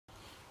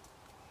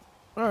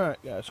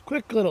Alright guys,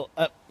 quick little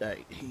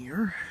update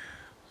here.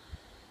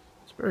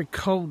 It's very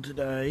cold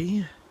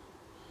today.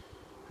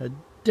 I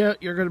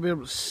doubt you're going to be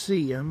able to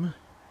see them.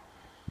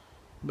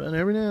 But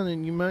every now and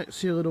then you might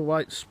see a little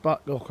white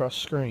spot go across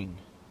the screen.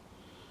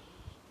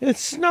 It's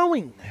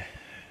snowing!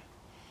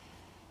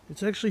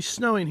 It's actually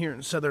snowing here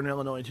in southern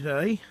Illinois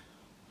today.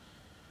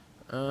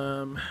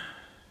 Yeah,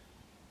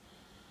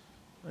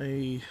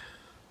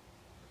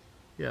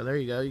 there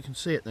you go. You can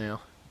see it now.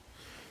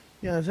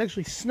 Yeah, it's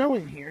actually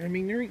snowing here. I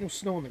mean, there ain't no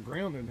snow on the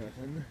ground or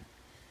nothing.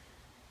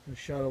 I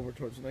shot over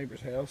towards the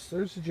neighbor's house.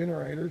 There's the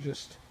generator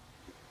just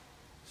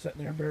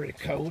sitting there very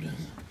cold.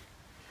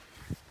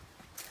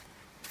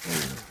 I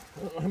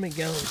don't know how many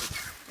gallons of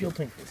fuel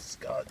tank this has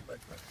got, but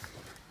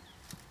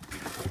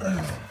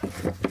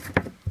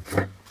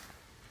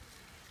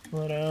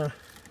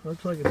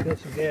looks like it's got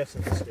some gas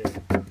in it still.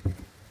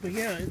 But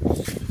yeah,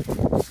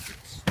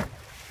 it's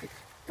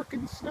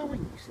freaking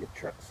snowing. You see a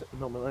truck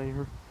sitting on my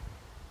layer.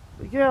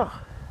 But yeah,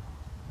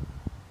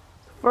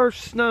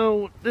 first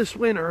snow this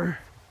winter,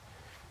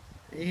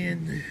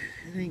 and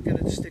it ain't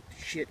gonna stick to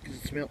shit because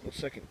it's melting the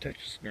second it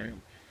touches the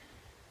ground.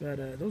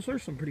 But those are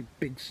some pretty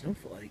big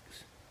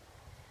snowflakes.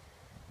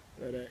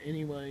 But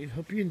anyway,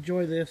 hope you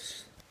enjoy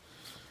this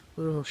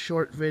little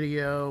short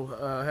video.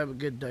 Have a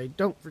good day.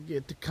 Don't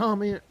forget to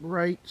comment,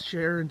 rate,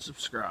 share, and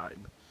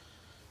subscribe.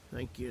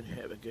 Thank you, and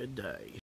have a good day.